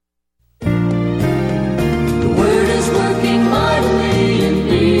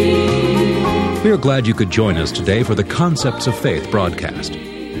We're glad you could join us today for the Concepts of Faith broadcast.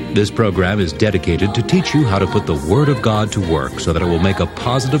 This program is dedicated to teach you how to put the Word of God to work so that it will make a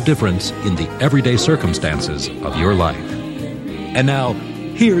positive difference in the everyday circumstances of your life. And now,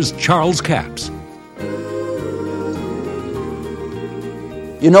 here's Charles Capps.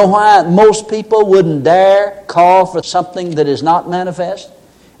 You know why most people wouldn't dare call for something that is not manifest?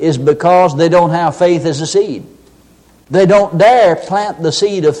 Is because they don't have faith as a seed. They don't dare plant the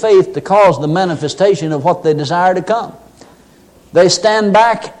seed of faith to cause the manifestation of what they desire to come. They stand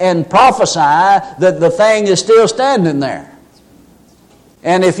back and prophesy that the thing is still standing there.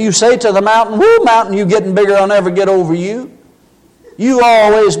 And if you say to the mountain, "Whoo, mountain, you getting bigger, I'll never get over you. You've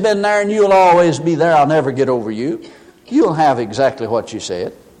always been there and you'll always be there, I'll never get over you," you'll have exactly what you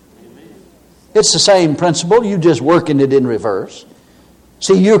said. It's the same principle, you're just working it in reverse.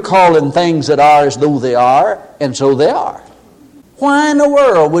 See, you're calling things that are as though they are, and so they are. Why in the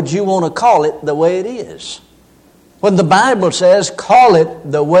world would you want to call it the way it is? When the Bible says, call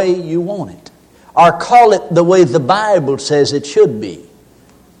it the way you want it. Or call it the way the Bible says it should be.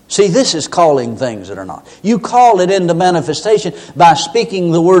 See, this is calling things that are not. You call it into manifestation by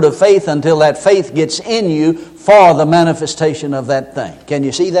speaking the word of faith until that faith gets in you for the manifestation of that thing. Can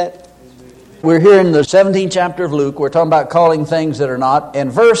you see that? We're here in the 17th chapter of Luke. We're talking about calling things that are not. In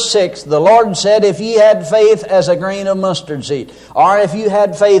verse 6, the Lord said, "If ye had faith as a grain of mustard seed," or if you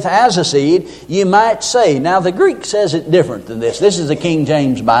had faith as a seed, you might say. Now the Greek says it different than this. This is the King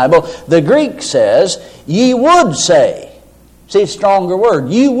James Bible. The Greek says, "Ye would say." See, it's a stronger word.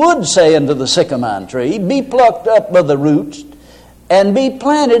 "Ye would say unto the sycamore tree, be plucked up by the roots, and be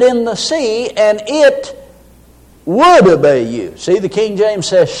planted in the sea, and it would obey you." See, the King James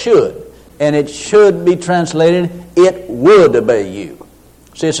says should. And it should be translated, "it would obey you."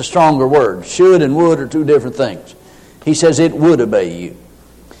 See, it's a stronger word. Should and would are two different things. He says it would obey you.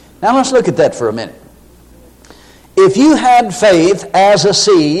 Now let's look at that for a minute. If you had faith as a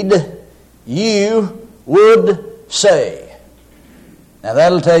seed, you would say. Now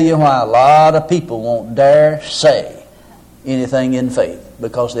that'll tell you why a lot of people won't dare say anything in faith,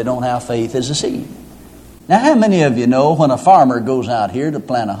 because they don't have faith as a seed. Now, how many of you know when a farmer goes out here to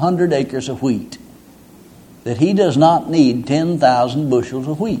plant 100 acres of wheat, that he does not need 10,000 bushels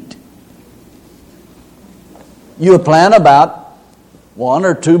of wheat? You plant about 1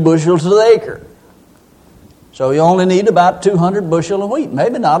 or 2 bushels to the acre. So you only need about 200 bushel of wheat,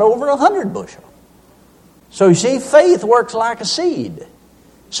 maybe not over 100 bushel. So you see, faith works like a seed.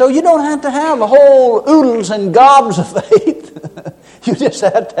 So you don't have to have a whole oodles and gobs of faith. You just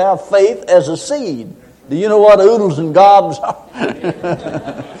have to have faith as a seed. Do you know what oodles and gobs are?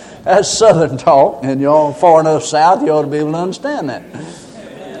 That's Southern talk, and you're all far enough south, you ought to be able to understand that.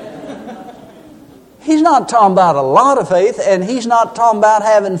 He's not talking about a lot of faith, and he's not talking about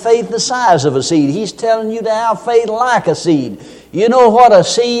having faith the size of a seed. He's telling you to have faith like a seed. You know what a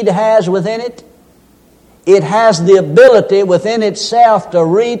seed has within it? It has the ability within itself to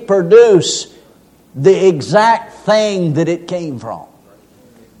reproduce the exact thing that it came from.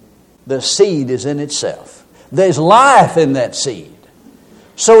 The seed is in itself. There's life in that seed.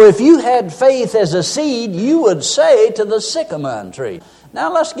 So if you had faith as a seed, you would say to the sycamore tree.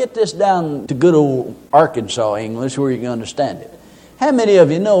 Now let's get this down to good old Arkansas English where you can understand it. How many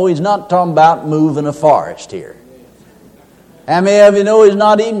of you know he's not talking about moving a forest here? How many of you know he's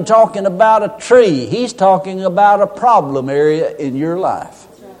not even talking about a tree? He's talking about a problem area in your life.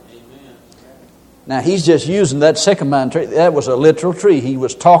 Now, he's just using that sycamore tree. That was a literal tree he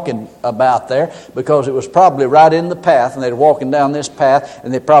was talking about there, because it was probably right in the path, and they're walking down this path,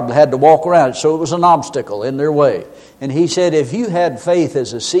 and they probably had to walk around it, so it was an obstacle in their way. And he said, if you had faith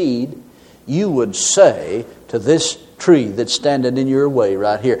as a seed, you would say to this tree that's standing in your way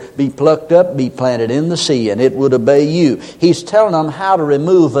right here, be plucked up, be planted in the sea, and it would obey you. He's telling them how to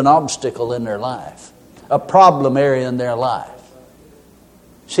remove an obstacle in their life, a problem area in their life.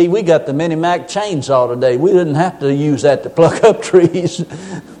 See, we got the Mini Mac chainsaw today. We didn't have to use that to pluck up trees.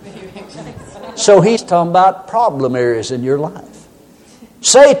 So he's talking about problem areas in your life.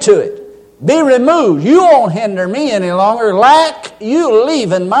 Say to it, be removed. You won't hinder me any longer. Lack, you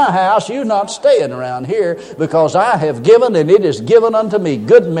leaving my house. You're not staying around here, because I have given, and it is given unto me.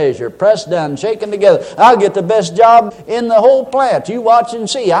 Good measure, pressed down, shaken together. I'll get the best job in the whole plant. You watch and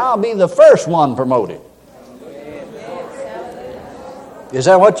see. I'll be the first one promoted. Is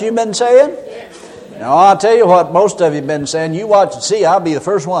that what you've been saying? Now, I'll tell you what most of you have been saying. You watch and see, I'll be the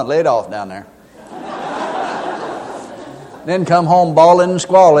first one laid off down there. Then come home bawling and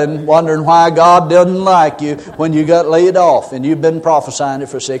squalling, wondering why God doesn't like you when you got laid off and you've been prophesying it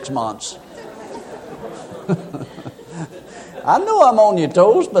for 6 months. I know I'm on your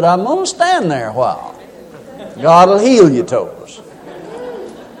toes, but I'm going to stand there a while. God will heal your toes.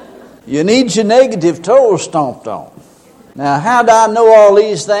 You need your negative toes stomped on. Now, how do I know all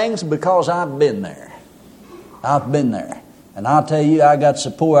these things? Because I've been there. I've been there. And I'll tell you, I got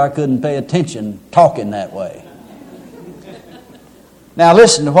so poor I couldn't pay attention talking that way. Now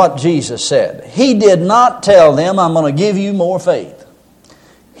listen to what Jesus said. He did not tell them, I'm going to give you more faith.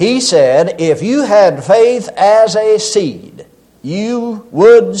 He said, if you had faith as a seed, you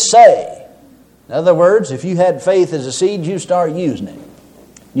would say. In other words, if you had faith as a seed, you'd start using it.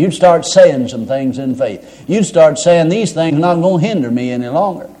 You'd start saying some things in faith. You'd start saying, these things are not going to hinder me any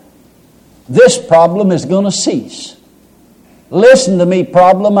longer. This problem is going to cease. Listen to me,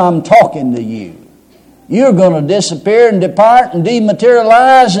 problem, I'm talking to you. You're going to disappear and depart and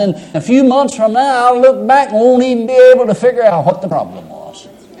dematerialize, and a few months from now I'll look back and won't even be able to figure out what the problem was.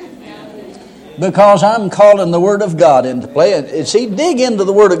 Because I'm calling the Word of God into play. And see, dig into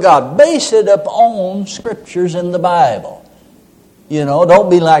the Word of God. Base it upon Scriptures in the Bible. You know, don't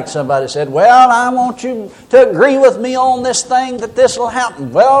be like somebody said, well, I want you to agree with me on this thing that this will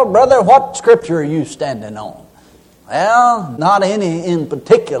happen. Well, brother, what Scripture are you standing on? Well, not any in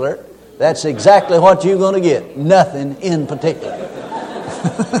particular. That's exactly what you're going to get. Nothing in particular.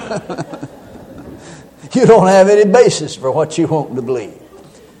 You don't have any basis for what you want to believe.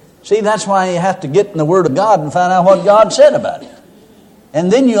 See, that's why you have to get in the Word of God and find out what God said about it.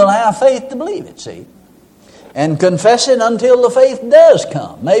 And then you'll have faith to believe it, see. And confess it until the faith does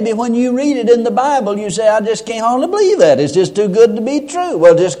come. Maybe when you read it in the Bible, you say, I just can't hardly believe that. It's just too good to be true.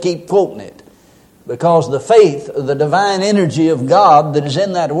 Well, just keep quoting it. Because the faith, the divine energy of God that is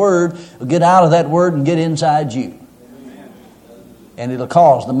in that Word will get out of that Word and get inside you. And it'll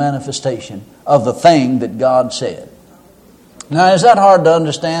cause the manifestation of the thing that God said. Now, is that hard to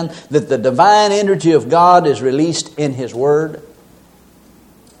understand? That the divine energy of God is released in His Word?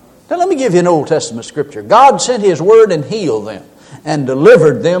 Now, let me give you an Old Testament scripture. God sent His Word and healed them and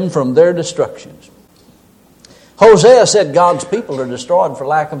delivered them from their destructions. Hosea said God's people are destroyed for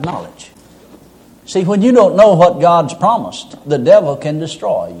lack of knowledge. See, when you don't know what God's promised, the devil can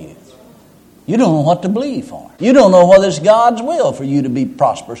destroy you. You don't know what to believe for. You don't know whether it's God's will for you to be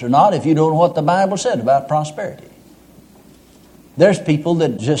prosperous or not if you don't know what the Bible said about prosperity. There's people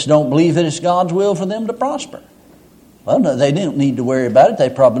that just don't believe that it's God's will for them to prosper. Well, no, they don't need to worry about it. They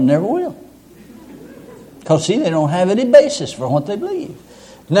probably never will. Because, see, they don't have any basis for what they believe.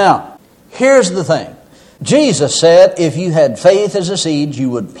 Now, here's the thing. Jesus said if you had faith as a seed, you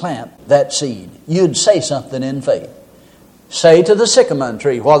would plant that seed. You'd say something in faith. Say to the sycamore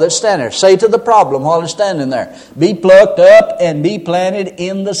tree while it's standing there. Say to the problem while it's standing there. Be plucked up and be planted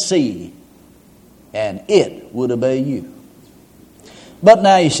in the sea. And it would obey you. But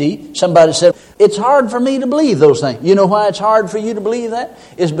now you see, somebody said, it's hard for me to believe those things. You know why it's hard for you to believe that?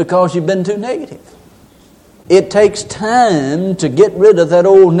 It's because you've been too negative. It takes time to get rid of that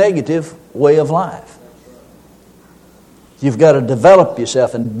old negative way of life. You've got to develop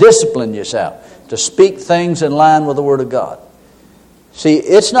yourself and discipline yourself to speak things in line with the Word of God. See,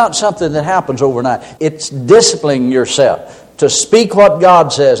 it's not something that happens overnight. It's disciplining yourself to speak what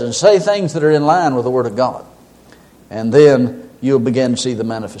God says and say things that are in line with the Word of God. And then you'll begin to see the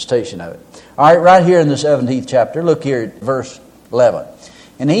manifestation of it. All right, right here in the 17th chapter, look here at verse 11.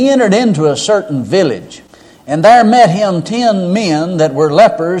 And he entered into a certain village, and there met him 10 men that were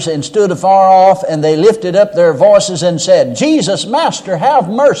lepers and stood afar off, and they lifted up their voices and said, Jesus, Master, have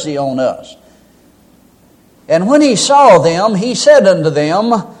mercy on us. And when he saw them, he said unto them,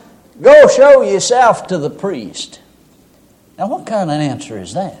 Go show yourself to the priest. Now what kind of an answer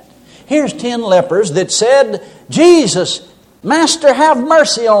is that? Here's 10 lepers that said, Jesus, Master, have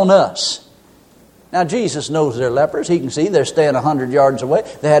mercy on us. Now Jesus knows they're lepers. He can see they're staying 100 yards away.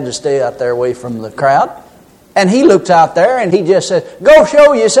 They had to stay out there away from the crowd. And he looked out there and he just said, Go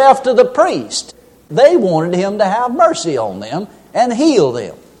show yourself to the priest. They wanted him to have mercy on them and heal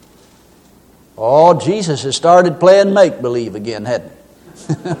them. Oh, Jesus has started playing make-believe again, hadn't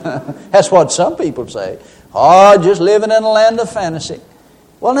he? That's what some people say. Oh, just living in a land of fantasy.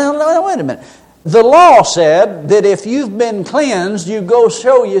 Well, now, wait a minute. The law said that if you've been cleansed, you go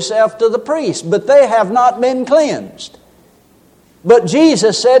show yourself to the priest. But they have not been cleansed. But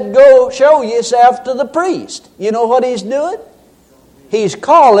Jesus said, Go show yourself to the priest. You know what he's doing? He's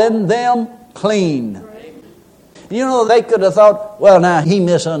calling them clean. You know, they could have thought, well, now he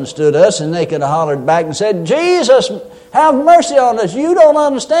misunderstood us, and they could have hollered back and said, Jesus, have mercy on us. You don't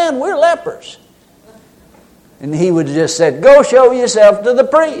understand. We're lepers. And he would have just said, Go show yourself to the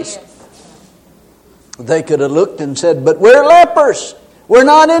priest. They could have looked and said, But we're lepers. We're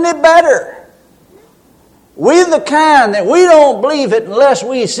not any better. We're the kind that we don't believe it unless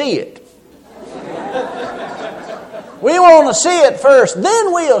we see it. We want to see it first,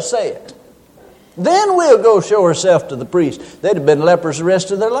 then we'll say it. Then we'll go show ourselves to the priest. They'd have been lepers the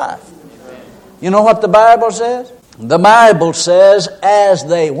rest of their life. You know what the Bible says? The Bible says, as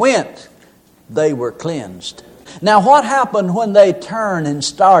they went, they were cleansed. Now, what happened when they turned and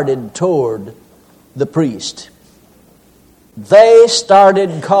started toward the priest? They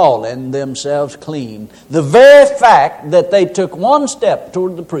started calling themselves clean. The very fact that they took one step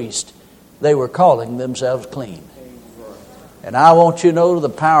toward the priest, they were calling themselves clean. And I want you to know the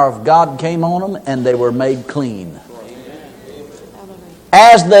power of God came on them and they were made clean.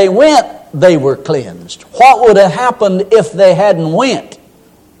 As they went, they were cleansed. What would have happened if they hadn't went?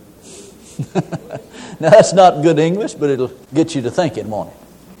 Now that's not good English, but it'll get you to thinking, won't it?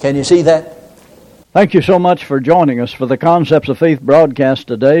 Can you see that? Thank you so much for joining us for the Concepts of Faith broadcast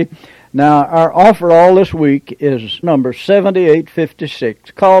today. Now, our offer all this week is number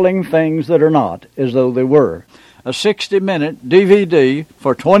 7856, Calling Things That Are Not As Though They Were. A 60-minute DVD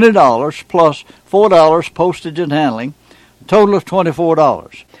for $20 plus $4 postage and handling, a total of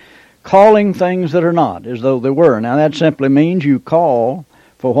 $24. Calling things that are not as though they were. Now, that simply means you call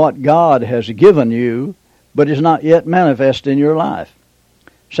for what God has given you, but is not yet manifest in your life.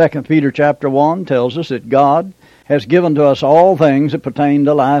 2 Peter chapter 1 tells us that God has given to us all things that pertain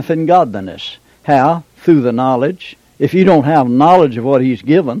to life and godliness. How? Through the knowledge. If you don't have knowledge of what He's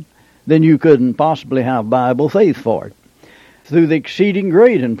given, then you couldn't possibly have Bible faith for it. Through the exceeding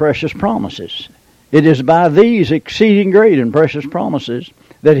great and precious promises. It is by these exceeding great and precious promises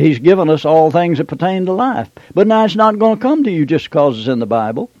that He's given us all things that pertain to life. But now it's not going to come to you just because it's in the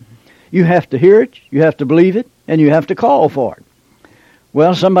Bible. You have to hear it, you have to believe it, and you have to call for it.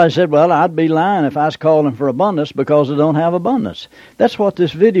 Well, somebody said, well, I'd be lying if I was calling for abundance because I don't have abundance. That's what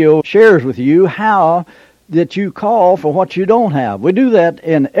this video shares with you, how that you call for what you don't have. We do that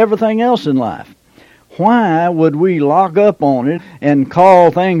in everything else in life. Why would we lock up on it and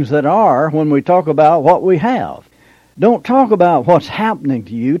call things that are when we talk about what we have? Don't talk about what's happening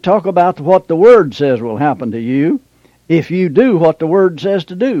to you. Talk about what the Word says will happen to you if you do what the Word says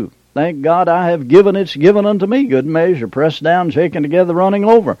to do. Thank God I have given, it's given unto me, good measure, pressed down, shaken together, running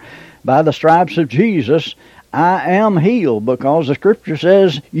over. By the stripes of Jesus, I am healed, because the Scripture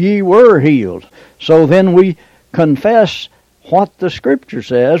says ye were healed. So then we confess what the Scripture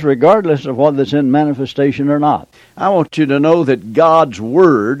says, regardless of whether it's in manifestation or not. I want you to know that God's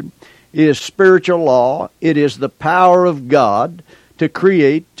Word is spiritual law. It is the power of God to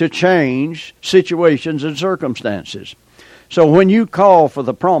create, to change situations and circumstances. So when you call for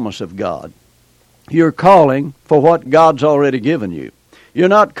the promise of God, you're calling for what God's already given you. You're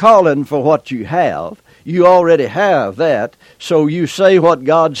not calling for what you have. You already have that, so you say what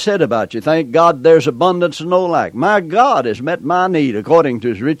God said about you. Thank God there's abundance and no lack. My God has met my need according to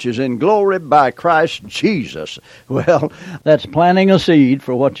His riches in glory by Christ Jesus. Well, that's planting a seed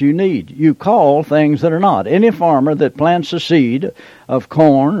for what you need. You call things that are not. Any farmer that plants a seed of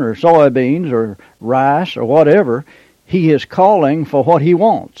corn or soybeans or rice or whatever, he is calling for what he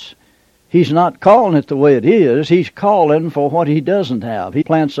wants. He's not calling it the way it is. He's calling for what he doesn't have. He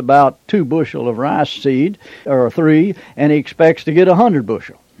plants about 2 bushel of rice seed, or 3, and he expects to get 100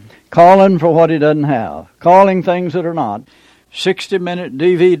 bushel. Calling for what he doesn't have. Calling things that are not. 60-minute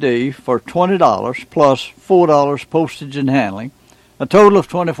DVD for $20 plus $4 postage and handling. A total of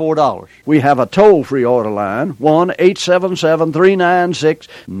 $24. We have a toll-free order line,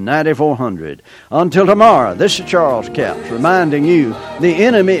 1-877-396-9400. Until tomorrow, this is Charles Capps reminding you the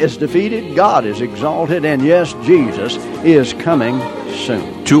enemy is defeated, God is exalted, and yes, Jesus is coming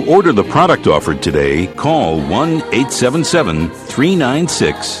soon. To order the product offered today, call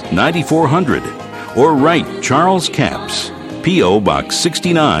 1-877-396-9400 or write Charles Capps, P.O. Box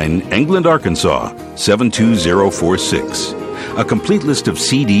 69, England, Arkansas, 72046. A complete list of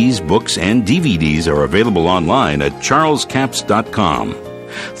CDs, books, and DVDs are available online at charlescapps.com.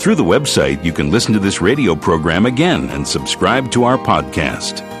 Through the website, you can listen to this radio program again and subscribe to our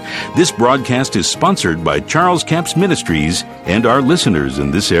podcast. This broadcast is sponsored by Charles Capps Ministries and our listeners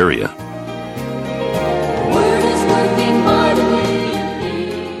in this area.